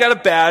now. You've got a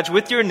badge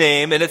with your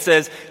name, and it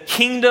says,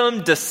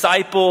 Kingdom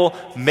Disciple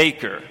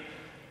Maker.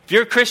 If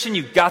you're a Christian,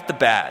 you've got the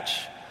badge.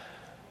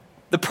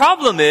 The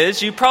problem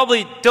is, you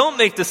probably don't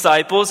make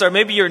disciples, or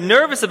maybe you're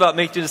nervous about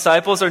making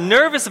disciples, or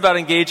nervous about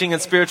engaging in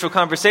spiritual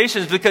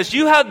conversations because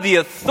you have the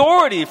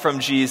authority from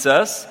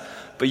Jesus,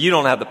 but you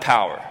don't have the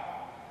power.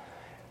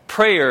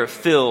 Prayer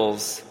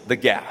fills the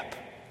gap.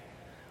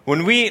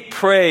 When we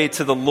pray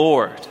to the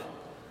Lord,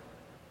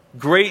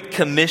 Great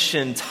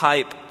Commission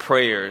type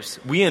prayers,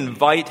 we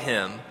invite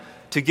him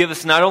to give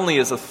us not only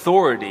his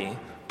authority,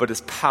 but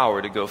his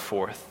power to go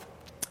forth.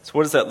 So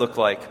what does that look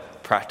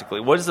like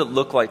practically? What does it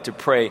look like to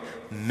pray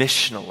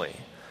missionally?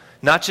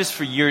 Not just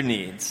for your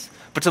needs,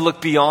 but to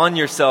look beyond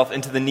yourself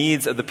into the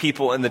needs of the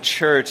people in the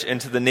church and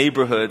to the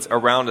neighborhoods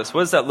around us.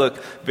 What does that look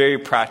very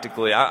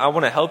practically? I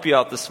want to help you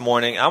out this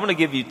morning. I want to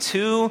give you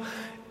two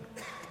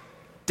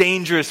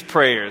dangerous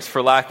prayers,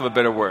 for lack of a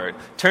better word.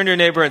 Turn to your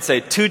neighbor and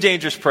say, 2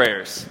 dangerous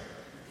prayers.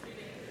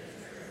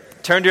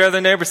 Turn to your other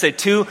neighbor and say,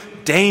 2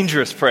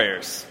 dangerous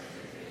prayers.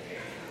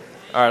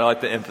 All right, I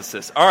like the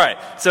emphasis. All right,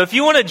 so if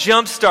you want to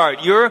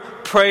jumpstart your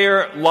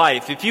prayer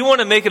life, if you want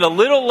to make it a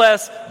little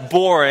less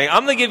boring,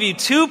 I'm going to give you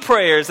 2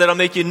 prayers that'll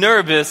make you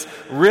nervous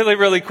really,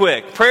 really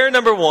quick. Prayer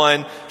number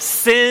 1,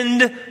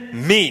 send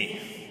me.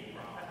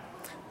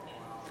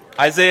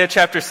 Isaiah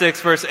chapter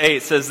 6, verse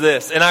 8 says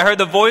this, "And I heard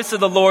the voice of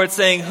the Lord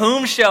saying,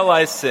 whom shall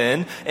I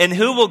send, and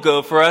who will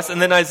go for us?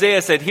 And then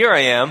Isaiah said, here I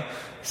am,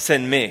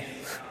 send me."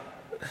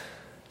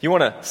 You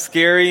want a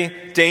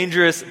scary,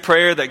 dangerous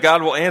prayer that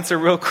God will answer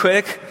real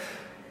quick?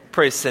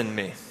 Pray, send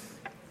me.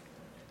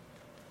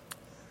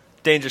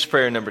 Dangerous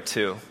prayer number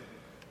 2,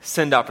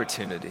 send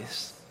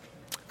opportunities.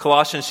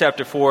 Colossians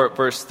chapter 4,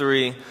 verse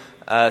 3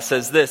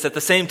 says this, "At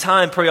the same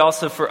time, pray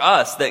also for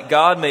us, that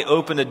God may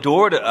open a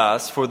door to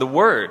us for the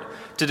word,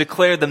 to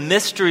declare the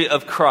mystery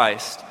of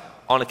Christ,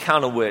 on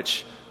account of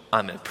which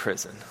I'm in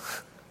prison."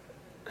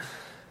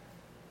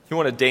 You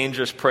want a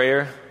dangerous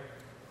prayer?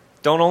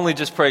 Don't only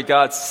just pray,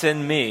 "God,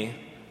 send me,"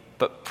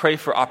 but pray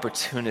for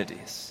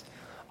opportunities.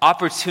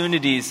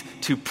 Opportunities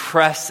to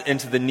press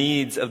into the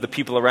needs of the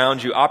people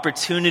around you.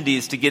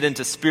 Opportunities to get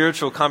into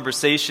spiritual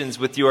conversations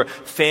with your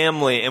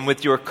family and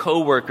with your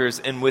coworkers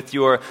and with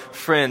your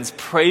friends.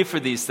 Pray for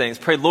these things.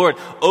 Pray, "Lord,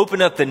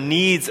 open up the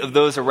needs of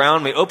those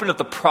around me. Open up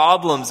the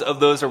problems of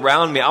those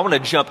around me. I want to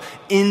jump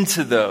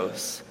into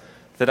those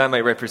that I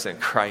may represent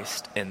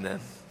Christ in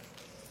them."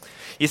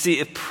 You see,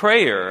 if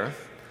prayer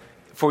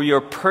for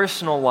your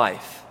personal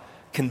life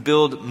can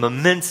build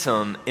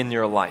momentum in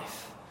your life,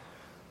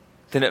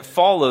 then it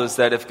follows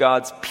that if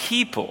God's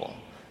people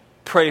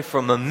pray for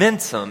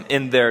momentum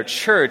in their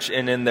church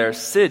and in their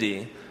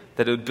city,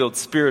 that it would build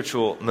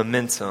spiritual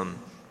momentum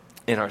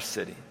in our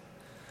city.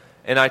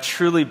 And I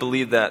truly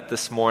believe that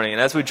this morning.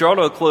 And as we draw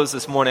to a close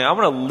this morning, I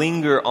want to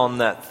linger on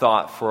that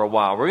thought for a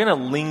while. We're going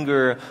to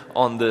linger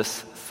on this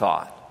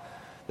thought.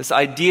 This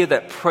idea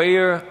that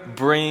prayer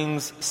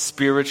brings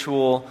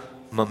spiritual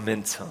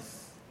momentum.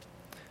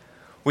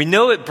 We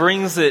know it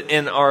brings it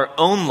in our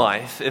own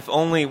life if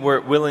only we're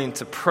willing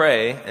to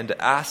pray and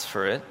to ask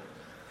for it.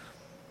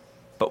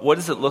 But what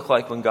does it look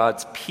like when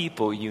God's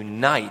people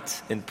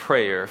unite in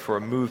prayer for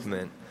a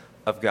movement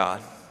of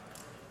God?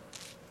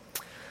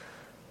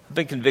 I've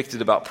been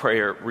convicted about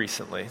prayer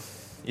recently.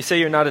 You say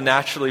you're not a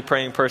naturally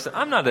praying person.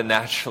 I'm not a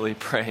naturally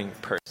praying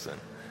person.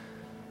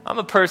 I'm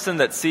a person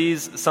that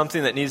sees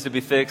something that needs to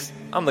be fixed.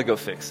 I'm going to go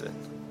fix it.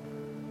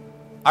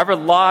 I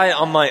rely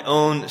on my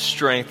own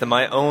strength and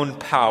my own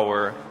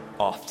power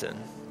often.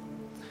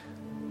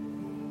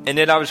 And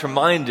yet I was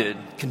reminded,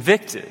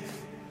 convicted,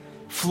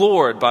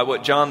 floored by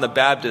what John the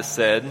Baptist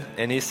said.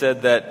 And he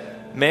said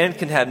that man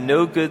can have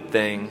no good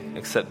thing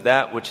except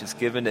that which is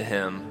given to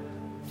him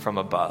from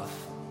above.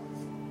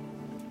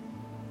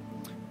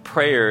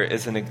 Prayer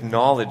is an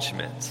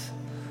acknowledgement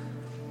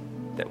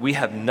that we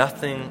have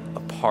nothing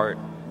apart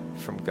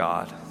from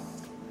God.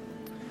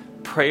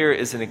 Prayer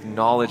is an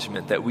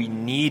acknowledgement that we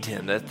need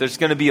Him, that there's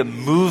going to be a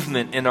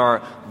movement in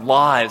our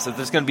lives, that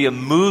there's going to be a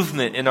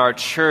movement in our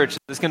church,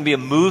 there's going to be a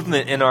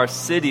movement in our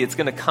city. It's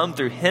going to come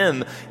through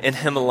Him and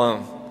Him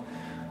alone.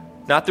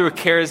 Not through a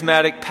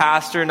charismatic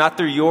pastor, not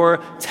through your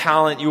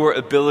talent, your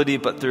ability,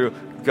 but through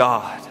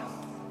God.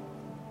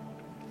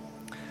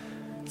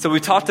 So we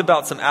talked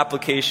about some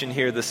application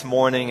here this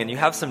morning, and you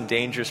have some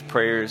dangerous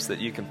prayers that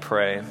you can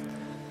pray.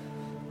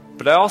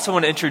 But I also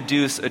want to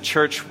introduce a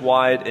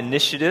church-wide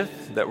initiative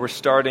that we're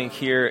starting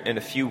here in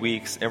a few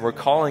weeks, and we're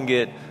calling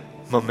it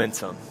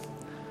Momentum.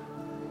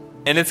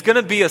 And it's going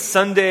to be a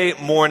Sunday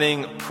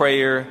morning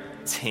prayer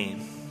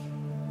team.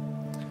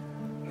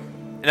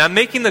 And I'm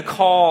making the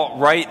call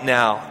right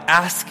now,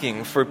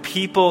 asking for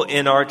people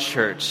in our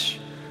church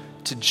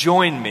to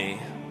join me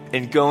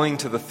in going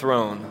to the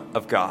throne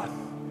of God.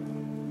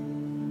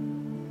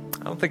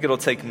 I don't think it'll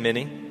take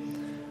many.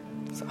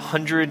 It's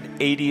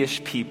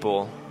 180-ish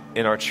people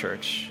in our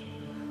church.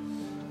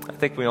 I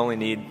think we only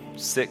need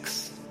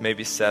 6,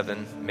 maybe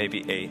 7,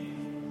 maybe 8.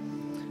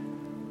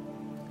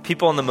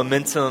 People on the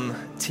Momentum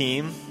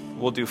team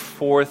will do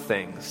 4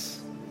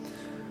 things.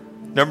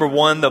 Number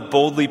 1, they'll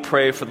boldly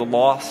pray for the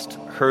lost,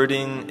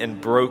 hurting,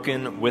 and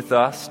broken with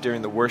us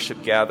during the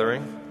worship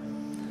gathering.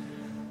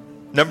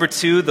 Number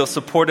 2, they'll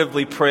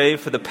supportively pray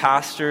for the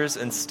pastors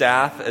and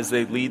staff as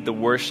they lead the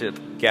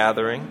worship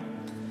gathering.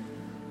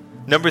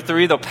 Number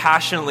 3, they'll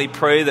passionately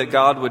pray that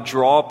God would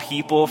draw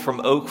people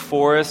from Oak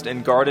Forest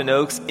and Garden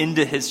Oaks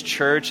into His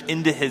church,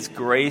 into His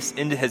grace,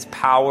 into His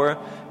power,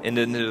 and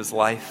into His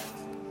life.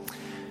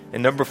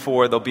 And number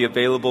 4, they'll be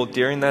available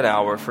during that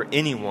hour for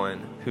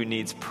anyone who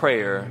needs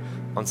prayer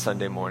on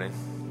Sunday morning.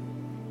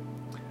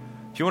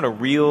 If you want a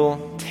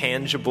real,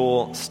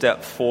 tangible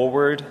step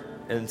forward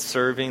in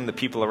serving the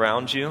people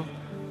around you,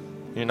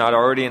 you're not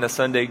already in a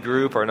Sunday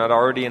group or not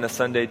already in a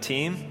Sunday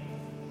team,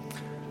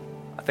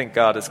 I think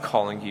God is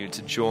calling you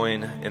to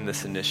join in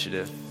this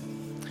initiative.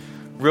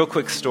 Real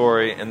quick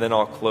story, and then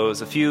I'll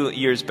close. A few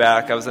years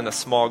back, I was in a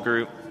small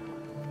group,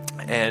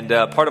 and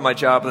part of my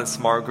job in the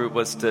small group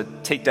was to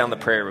take down the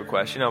prayer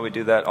requests. You know, we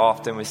do that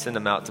often. We send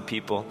them out to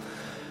people.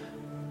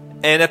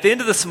 And at the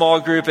end of the small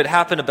group, it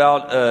happened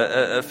about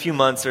a few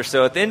months or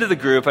so. At the end of the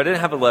group, I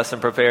didn't have a lesson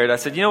prepared. I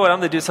said, you know what, I'm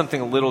going to do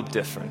something a little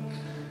different.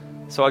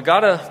 So I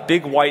got a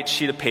big white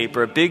sheet of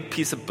paper, a big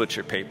piece of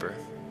butcher paper.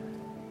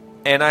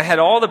 And I had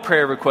all the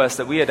prayer requests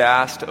that we had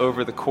asked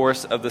over the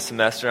course of the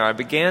semester, and I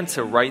began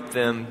to write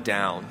them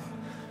down.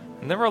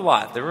 And there were a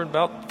lot. There were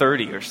about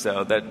 30 or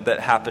so that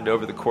happened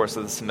over the course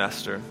of the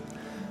semester.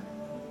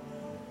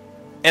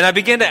 And I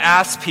began to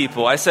ask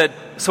people, I said,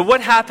 so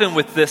what happened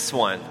with this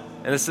one?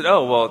 And they said,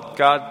 oh, well,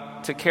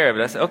 God took care of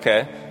it. I said,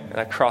 okay.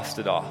 And I crossed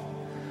it off.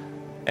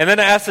 And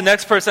then I asked the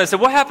next person, I said,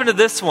 what happened to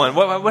this one?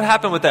 What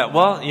happened with that?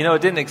 Well,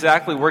 it didn't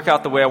exactly work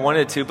out the way I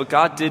wanted it to, but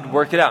God did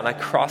work it out, and I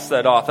crossed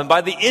that off. And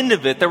by the end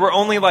of it, there were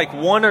only like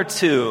one or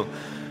two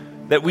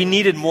that we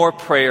needed more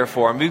prayer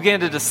for. And we began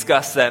to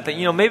discuss that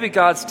maybe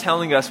God's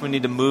telling us we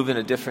need to move in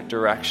a different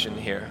direction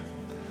here.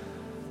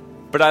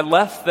 But I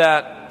left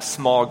that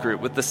small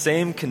group with the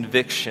same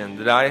conviction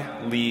that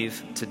I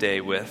leave today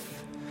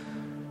with.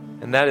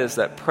 And that is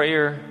that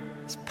prayer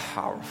is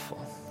powerful.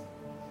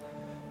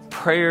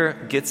 Prayer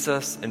gets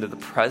us into the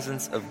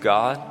presence of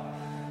God,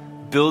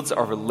 builds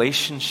our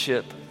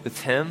relationship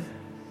with Him,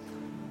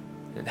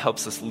 and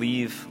helps us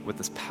leave with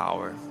His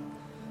power.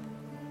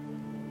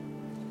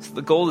 So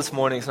the goal this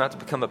morning is not to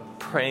become a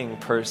praying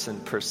person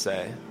per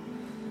se,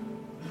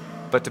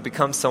 but to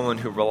become someone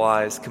who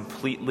relies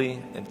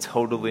completely and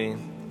totally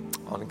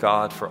on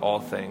God for all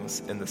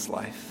things in this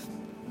life.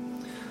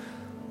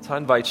 So I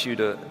invite you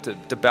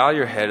to bow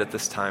your head at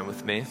this time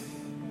with me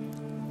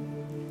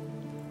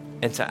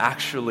and to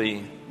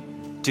actually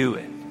do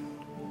it.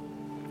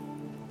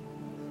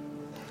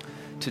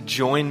 To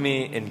join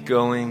me in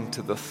going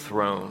to the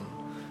throne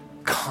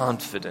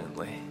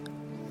confidently.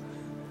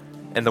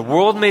 And the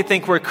world may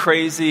think we're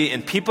crazy,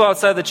 and people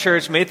outside the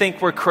church may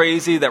think we're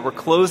crazy, that we're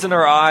closing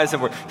our eyes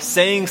and we're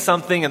saying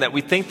something and that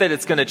we think that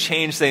it's going to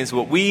change things,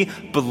 but we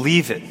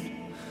believe it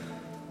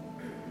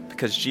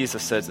because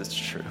Jesus says it's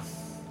true.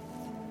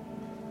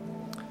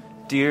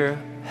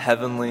 Dear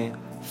Heavenly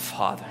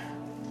Father,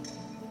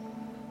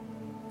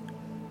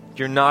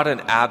 you're not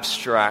an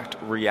abstract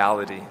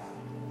reality.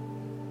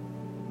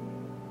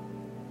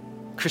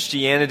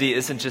 Christianity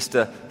isn't just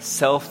a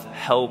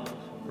self-help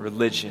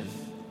religion.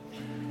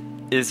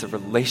 It is a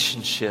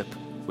relationship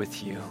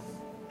with you.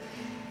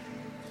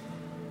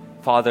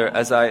 Father,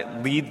 as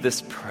I lead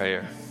this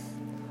prayer,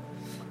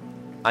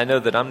 I know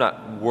that I'm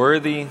not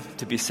worthy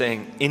to be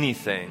saying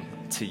anything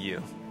to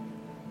you.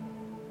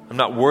 I'm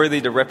not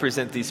worthy to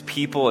represent these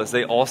people as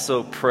they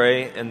also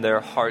pray in their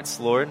hearts,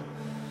 Lord.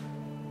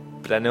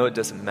 But I know it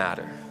doesn't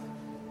matter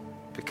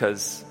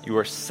because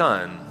your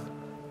Son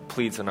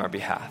pleads on our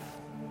behalf.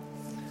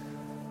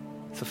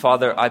 So,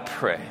 Father, I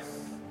pray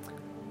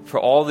for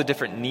all the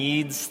different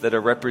needs that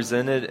are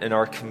represented in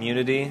our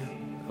community,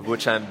 of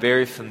which I'm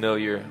very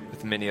familiar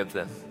with many of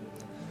them.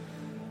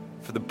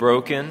 For the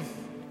broken,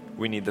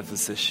 we need the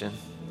physician.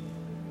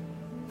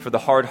 For the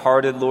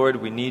hard-hearted, Lord,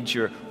 we need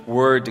your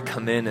word to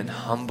come in and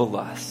humble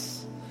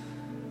us.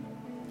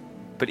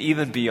 But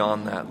even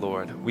beyond that,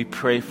 Lord, we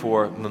pray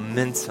for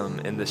momentum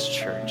in this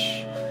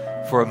church,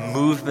 for a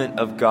movement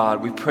of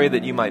God. We pray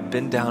that you might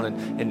bend down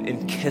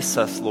and kiss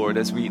us, Lord,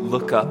 as we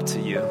look up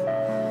to you.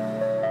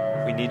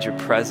 We need your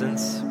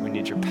presence. We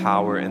need your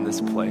power in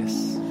this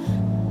place.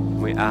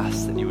 We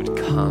ask that you would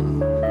come,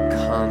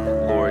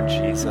 Lord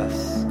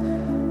Jesus,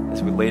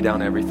 as we lay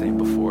down everything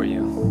before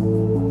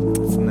you.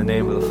 It's in the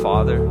name of the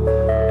Father,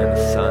 and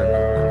the Son,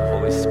 and the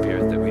Holy Spirit.